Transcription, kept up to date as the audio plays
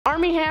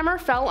Armie Hammer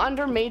fell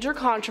under major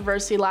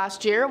controversy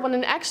last year when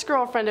an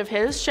ex-girlfriend of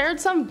his shared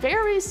some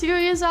very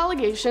serious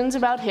allegations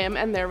about him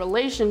and their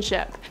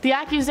relationship. The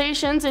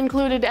accusations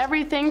included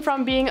everything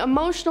from being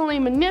emotionally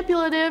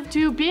manipulative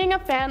to being a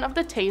fan of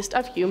the taste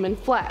of human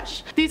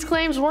flesh. These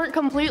claims weren't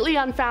completely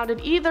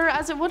unfounded either,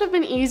 as it would have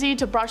been easy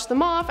to brush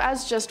them off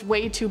as just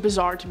way too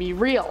bizarre to be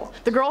real.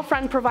 The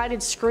girlfriend provided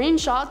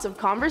screenshots of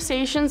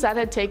conversations that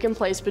had taken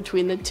place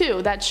between the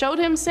two that showed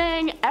him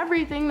saying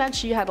everything that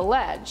she had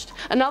alleged.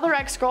 Another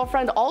ex-girlfriend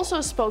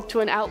also spoke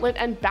to an outlet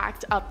and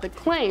backed up the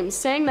claims,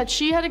 saying that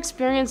she had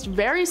experienced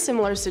very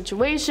similar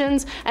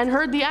situations and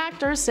heard the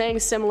actor saying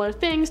similar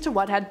things to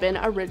what had been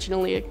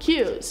originally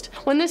accused.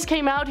 When this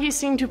came out, he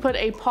seemed to put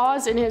a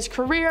pause in his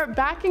career,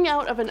 backing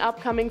out of an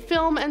upcoming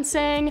film and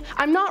saying,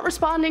 "I'm not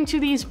responding to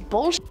these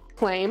bullshit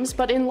claims,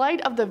 but in light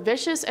of the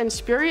vicious and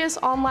spurious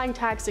online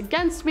attacks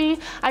against me,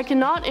 I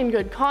cannot in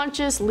good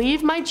conscience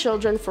leave my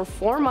children for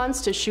 4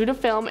 months to shoot a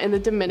film in the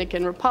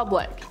Dominican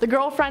Republic." The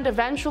girlfriend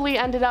eventually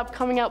ended up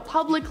coming out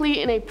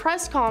publicly in a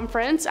press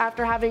conference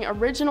after having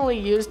originally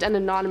used an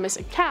anonymous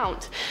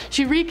account.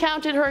 She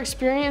recounted her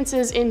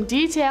experiences in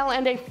detail,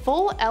 and a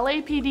full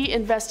LAPD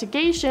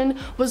investigation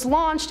was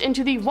launched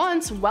into the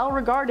once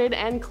well-regarded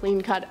and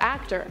clean-cut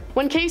actor.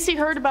 When Casey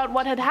heard about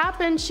what had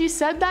happened, she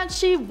said that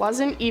she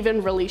wasn't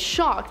even really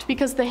shocked,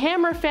 because the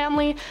Hammer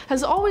family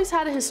has always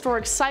had a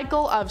historic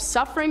cycle of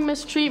suffering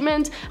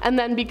mistreatment and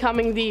then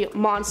becoming the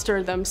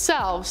monster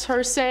themselves,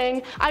 her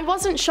saying, "I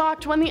wasn't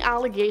shocked when the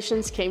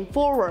allegations came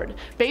forward.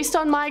 Based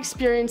on my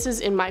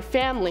experiences in my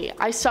family,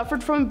 I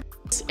suffered from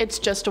it's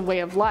just a way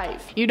of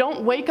life. You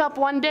don't wake up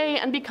one day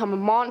and become a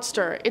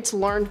monster. It's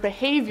learned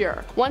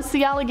behavior. Once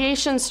the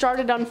allegations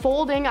started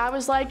unfolding, I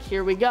was like,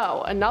 here we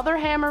go. Another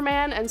Hammer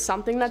man and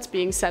something that's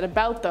being said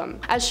about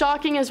them. As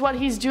shocking as what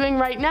he's doing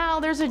right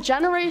now, there's a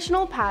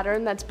generational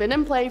pattern that's been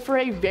in play for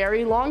a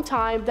very long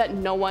time that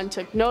no one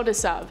took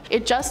notice of.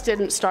 It just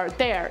didn't start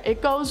there.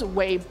 It goes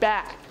way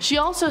back." She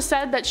also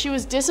said that she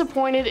was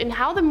disappointed in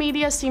how the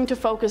media seemed to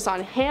focus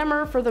on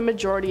Hammer for the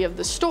majority of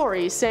the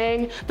story,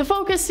 saying, "The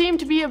focus seemed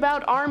to be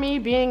about Armie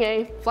being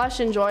a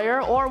flesh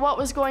enjoyer, or what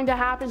was going to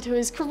happen to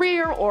his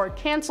career, or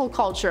cancel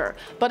culture.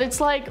 But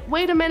it's like,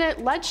 wait a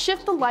minute, let's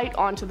shift the light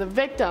onto the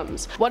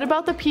victims. What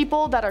about the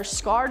people that are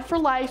scarred for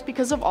life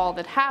because of all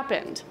that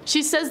happened?"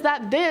 She says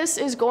that this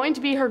is going to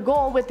be her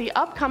goal with the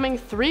upcoming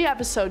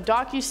 3-episode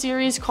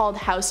docuseries called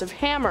House of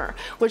Hammer,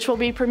 which will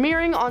be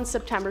premiering on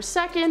September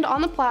 2nd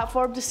on the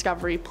platform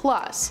Discovery+.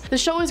 The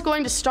show is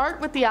going to start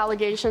with the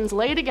allegations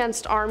laid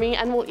against Armie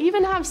and will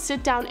even have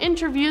sit-down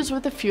interviews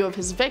with a few of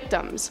his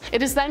victims.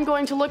 It is then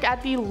going to look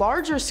at the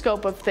larger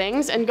scope of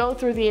things and go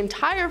through the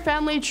entire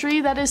family tree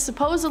that is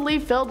supposedly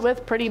filled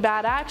with pretty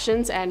bad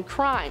actions and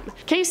crime.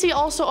 Casey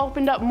also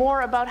opened up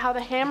more about how the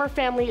Hammer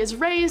family is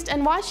raised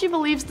and why she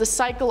believes the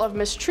cycle of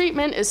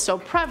mistreatment is so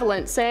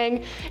prevalent,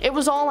 saying, "It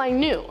was all I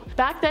knew.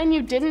 Back then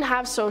you didn't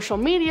have social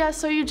media,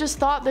 so you just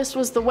thought this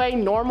was the way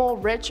normal,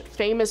 rich,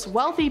 famous,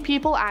 wealthy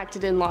people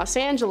acted in Los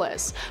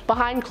Angeles.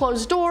 Behind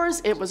closed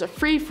doors, it was a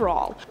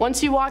free-for-all.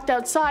 Once you walked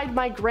outside,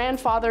 my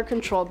grandfather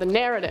controlled the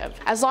narrative.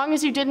 As long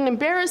as you didn't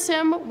embarrass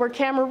him, were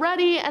camera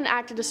ready, and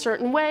acted a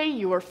certain way,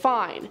 you were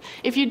fine.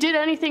 If you did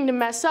anything to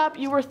mess up,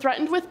 you were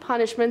threatened with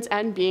punishments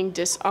and being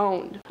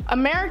disowned."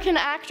 American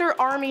actor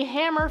Armie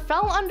Hammer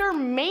fell under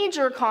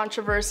major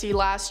controversy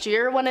last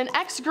year when an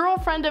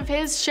ex-girlfriend of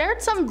his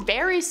shared some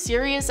very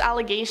serious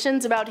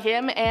allegations about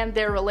him and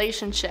their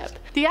relationship.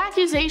 The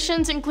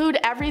accusations include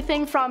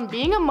everything from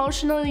being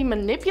emotionally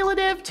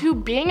manipulative to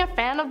being a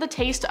fan of the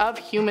taste of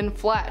human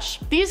flesh.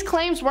 These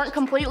claims weren't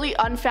completely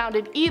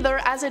unfounded either,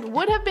 as it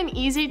would have been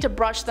easy to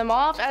brush them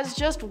off as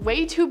just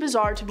way too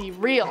bizarre to be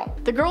real.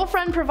 The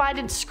girlfriend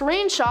provided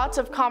screenshots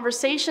of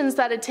conversations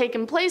that had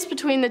taken place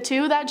between the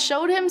two that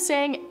showed him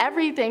saying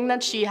everything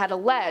that she had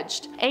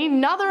alleged.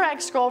 Another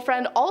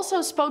ex-girlfriend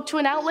also spoke to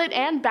an outlet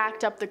and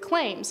backed up the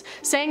claims,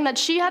 saying that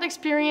she had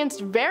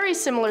experienced very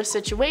similar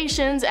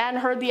situations and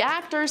heard the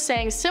actor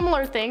saying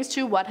similar things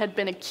to what had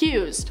been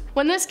accused.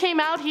 When this came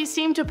out, he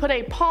seemed to put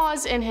a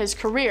pause in his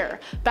career,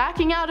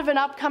 backing out of an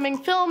upcoming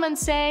film and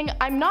saying,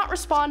 "I'm not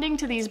responding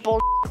to these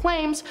bullshit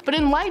claims, but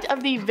in light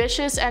of the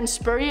vicious and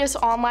spurious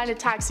online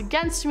attacks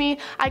against me,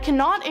 I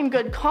cannot in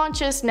good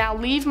conscience now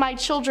leave my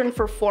children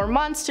for 4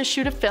 months to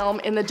shoot a film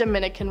in the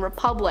Dominican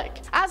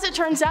Republic." As it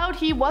turns out,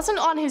 he wasn't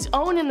on his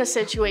own in the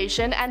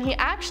situation, and he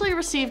actually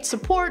received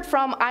support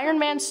from Iron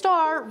Man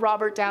star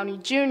Robert Downey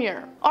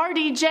Jr.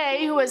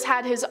 RDJ, who has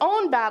had his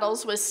own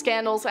battles with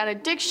scandals and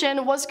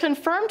addiction, was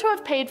confirmed to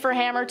have paid for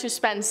Hammer to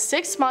spend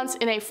 6 months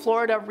in a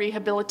Florida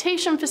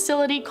rehabilitation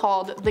facility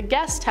called The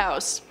Guest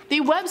House. The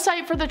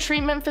website for the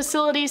treatment entertainment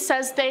facility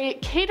says they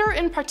cater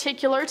in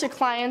particular to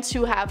clients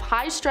who have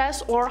high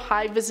stress or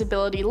high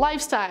visibility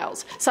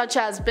lifestyles, such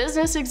as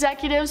business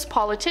executives,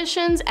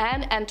 politicians,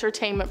 and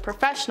entertainment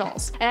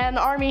professionals. And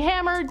Armie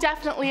Hammer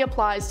definitely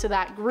applies to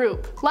that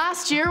group.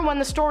 Last year, when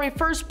the story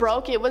first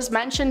broke, it was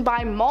mentioned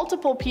by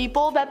multiple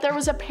people that there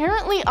was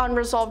apparently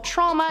unresolved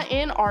trauma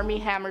in Armie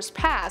Hammer's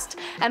past,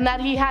 and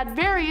that he had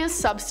various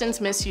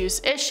substance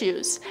misuse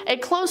issues. A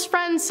close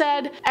friend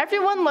said,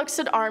 "Everyone looks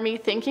at Armie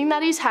thinking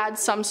that he's had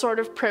some sort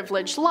of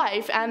privileged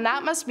life, and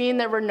that must mean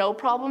there were no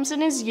problems in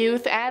his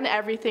youth and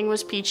everything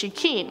was peachy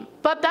keen.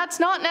 But that's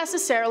not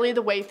necessarily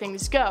the way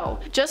things go.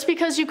 Just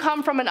because you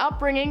come from an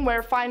upbringing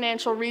where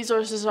financial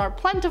resources are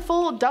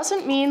plentiful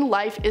doesn't mean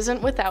life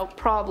isn't without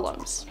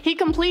problems." He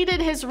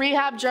completed his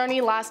rehab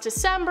journey last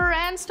December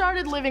and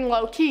started living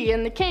low-key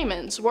in the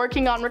Caymans,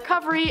 working on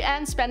recovery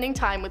and spending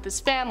time with his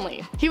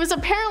family. He was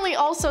apparently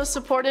also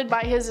supported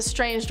by his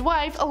estranged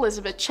wife,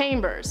 Elizabeth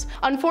Chambers.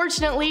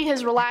 Unfortunately,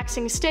 his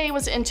relaxing stay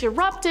was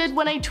interrupted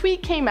when a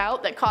tweet came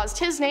out that caused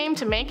his name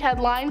to make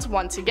headlines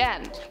once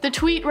again. The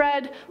tweet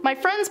read, "My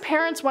friend's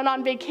parents went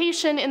on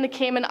vacation in the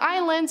Cayman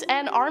Islands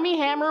and Armie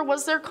Hammer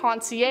was their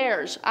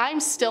concierge. I'm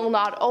still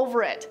not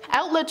over it."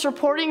 Outlets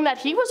reporting that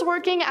he was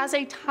working as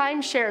a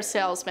timeshare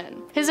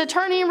salesman. His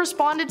attorney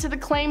responded to the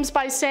claims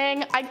by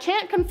saying, "I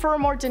can't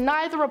confirm or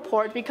deny the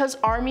report because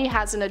Armie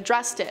hasn't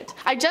addressed it.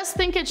 I just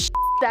think it's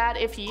that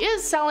if he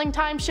is selling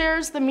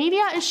timeshares, the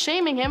media is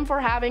shaming him for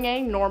having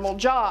a normal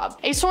job."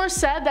 A source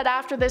said that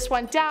after this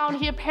went down,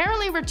 he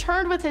apparently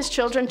returned with his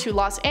children to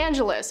Los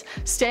Angeles,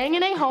 staying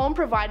in a home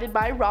provided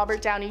by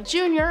Robert Downey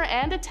Jr.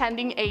 and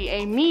attending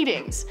AA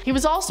meetings. He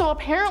was also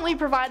apparently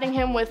providing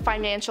him with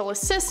financial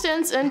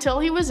assistance until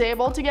he was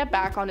able to get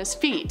back on his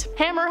feet.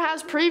 Hammer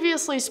has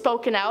previously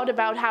spoken out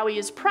about how he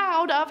is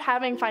proud of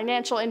having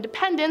financial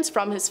independence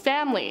from his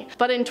family,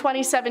 but in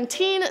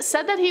 2017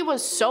 said that he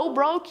was so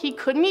broke he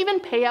couldn't even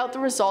pay out the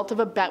result of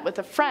a bet with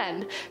a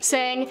friend,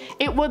 saying,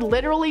 "It would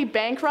literally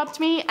bankrupt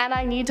me and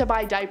I need to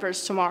buy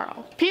diapers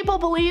tomorrow." People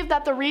believe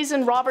that the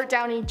reason Robert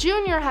Downey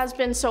Jr. has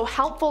been so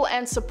helpful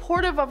and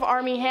supportive of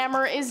Armie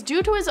Hammer is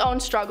due to his own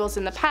struggles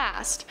in the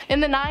past. In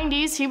the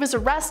 90s, he was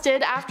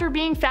arrested after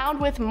being found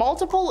with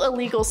multiple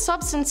illegal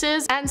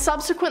substances and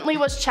subsequently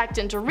was checked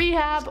into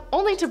rehab,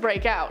 only to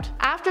break out.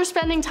 After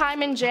spending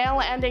time in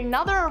jail and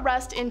another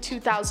arrest in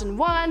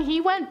 2001,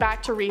 he went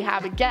back to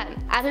rehab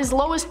again. At his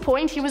lowest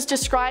point, he was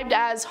described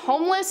as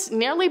homeless,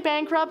 nearly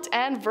bankrupt,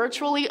 and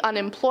virtually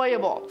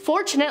unemployable.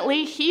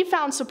 Fortunately, he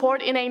found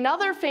support in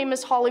another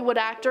famous Hollywood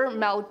actor,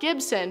 Mel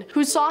Gibson,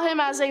 who saw him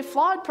as a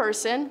flawed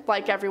person,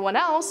 like everyone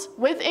else,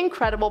 with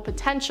incredible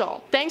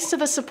potential. Thanks to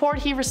the support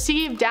he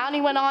received,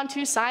 Downey went on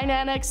to sign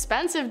an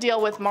expensive deal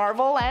with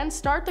Marvel and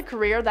start the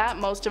career that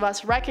most of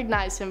us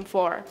recognize him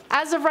for.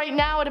 As of right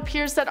now, it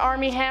appears that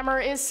Armie Hammer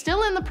is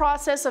still in the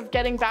process of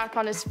getting back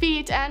on his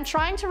feet and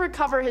trying to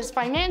recover his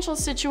financial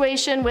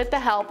situation with the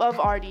help of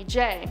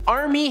RDJ.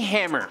 Armie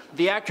Hammer,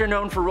 the actor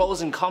known for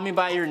roles in Call Me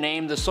By Your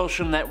Name, The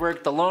Social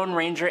Network, The Lone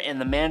Ranger,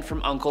 and The Man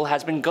from U.N.C.L.E.,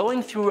 has been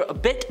going through a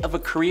bit of a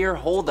career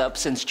holdup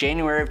since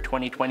January of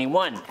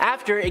 2021,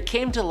 after it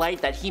came to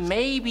light that he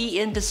may be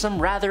into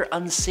some rather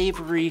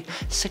unsavory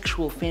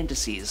sexual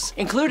fantasies,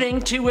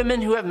 including two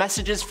women who have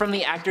messages from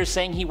the actor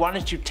saying he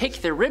wanted to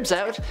take their ribs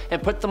out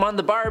and put them on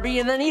the Barbie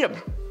and then eat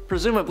them.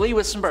 Presumably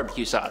with some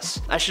barbecue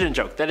sauce. I shouldn't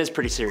joke, that is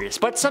pretty serious.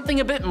 But something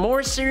a bit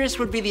more serious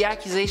would be the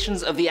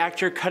accusations of the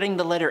actor cutting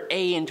the letter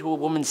A into a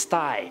woman's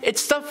thigh. It's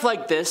stuff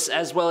like this,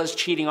 as well as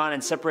cheating on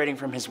and separating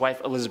from his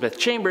wife Elizabeth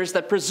Chambers,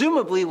 that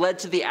presumably led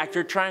to the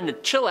actor trying to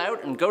chill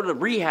out and go to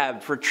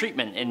rehab for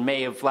treatment in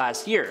May of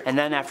last year, and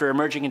then after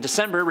emerging in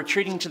December,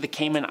 retreating to the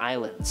Cayman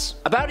Islands.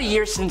 About a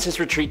year since his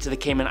retreat to the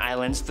Cayman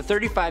Islands, the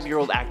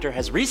 35-year-old actor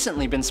has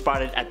recently been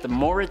spotted at the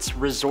Moritz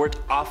Resort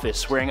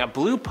office wearing a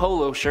blue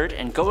polo shirt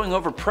and going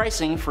over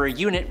pricing for a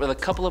unit with a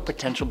couple of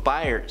potential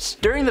buyers.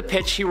 During the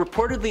pitch, he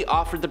reportedly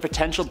offered the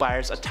potential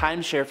buyers a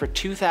timeshare for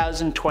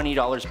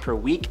 $2,020 per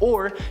week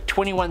or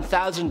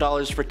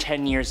 $21,000 for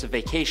 10 years of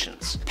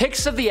vacations.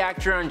 Pics of the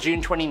actor on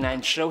June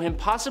 29th show him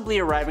possibly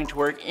arriving to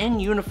work in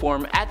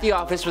uniform at the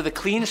office with a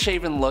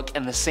clean-shaven look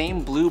and the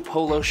same blue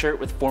polo shirt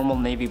with formal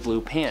navy blue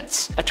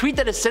pants. A tweet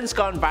that has since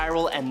gone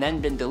viral and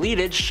then been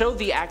deleted showed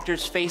the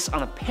actor's face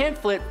on a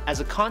pamphlet as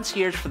a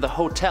concierge for the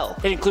hotel.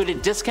 It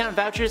included discount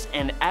vouchers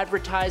and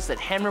advertised that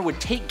Hammer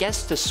would take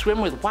guests to swim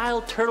with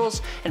wild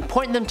turtles and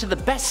point them to the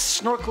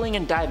best snorkeling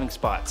and diving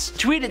spots. The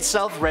tweet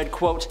itself read,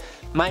 quote,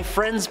 "My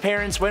friend's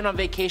parents went on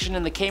vacation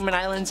in the Cayman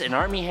Islands and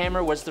Armie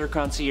Hammer was their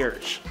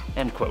concierge."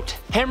 End quote.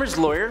 Hammer's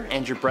lawyer,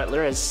 Andrew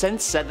Bretler, has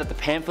since said that the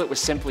pamphlet was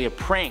simply a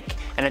prank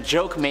and a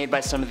joke made by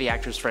some of the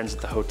actor's friends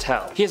at the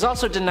hotel. He has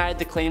also denied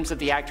the claims that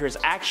the actor is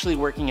actually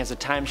working as a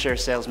timeshare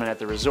salesman at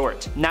the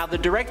resort. Now, the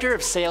director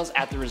of sales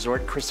at the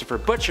resort, Christopher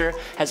Butcher,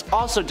 has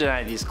also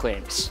denied these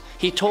claims.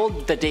 He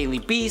told the Daily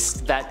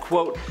Beast that,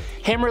 quote,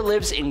 "Hammer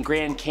lives in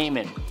Grand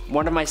Cayman.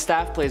 One of my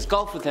staff plays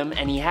golf with him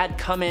and he had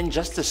come in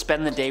just to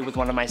spend the day with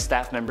one of my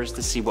staff members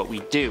to see what we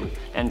do."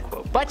 End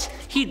quote. But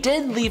he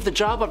did leave the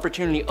job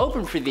opportunity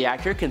open for the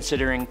actor,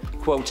 considering,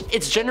 quote,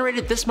 "It's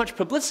generated this much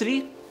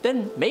publicity,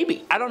 then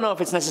maybe. I don't know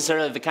if it's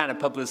necessarily the kind of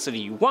publicity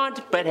you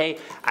want, but hey,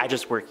 I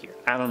just work here.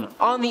 I don't know.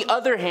 On the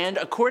other hand,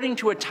 according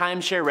to a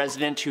timeshare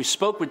resident who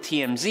spoke with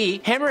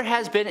TMZ, Hammer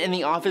has been in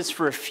the office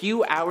for a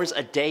few hours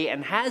a day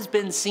and has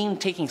been seen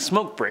taking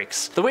smoke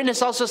breaks. The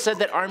witness also said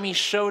that Armie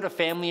showed a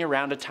family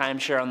around a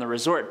timeshare on the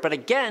resort, but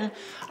again,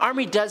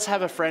 Armie does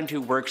have a friend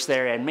who works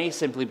there and may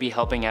simply be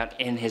helping out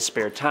in his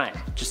spare time.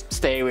 Just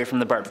stay away from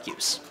the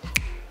barbecues.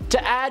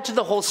 To add to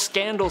the whole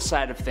scandal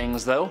side of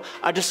things though,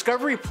 a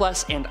Discovery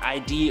Plus and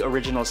ID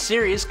original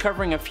series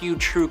covering a few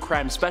true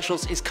crime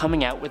specials is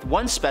coming out, with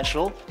one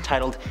special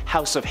titled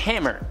House of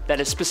Hammer that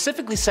is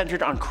specifically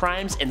centered on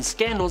crimes and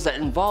scandals that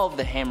involve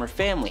the Hammer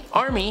family.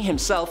 Armie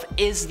himself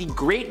is the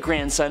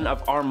great-grandson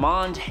of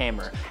Armie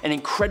Hammer, an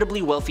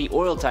incredibly wealthy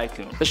oil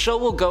tycoon. The show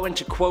will go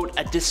into, quote,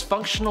 a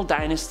dysfunctional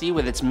dynasty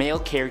with its male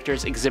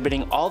characters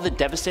exhibiting all the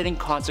devastating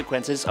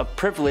consequences of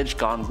privilege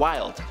gone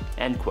wild,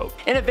 end quote.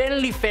 In a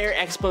Vanity Fair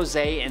expose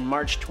in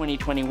March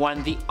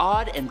 2021, the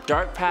odd and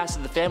dark past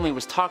of the family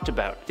was talked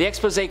about. The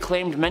expose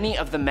claimed many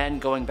of the men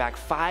going back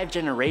 5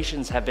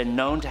 generations have been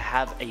known to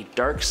have a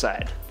dark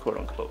side, quote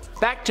unquote.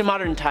 Back to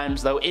modern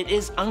times though, it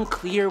is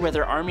unclear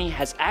whether Armie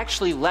has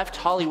actually left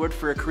Hollywood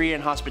for a career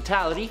in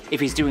hospitality,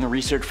 if he's doing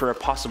research for a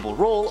possible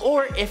role,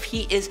 or if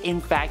he is in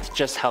fact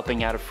just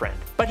helping out a friend.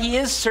 But he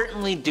is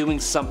certainly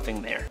doing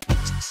something there.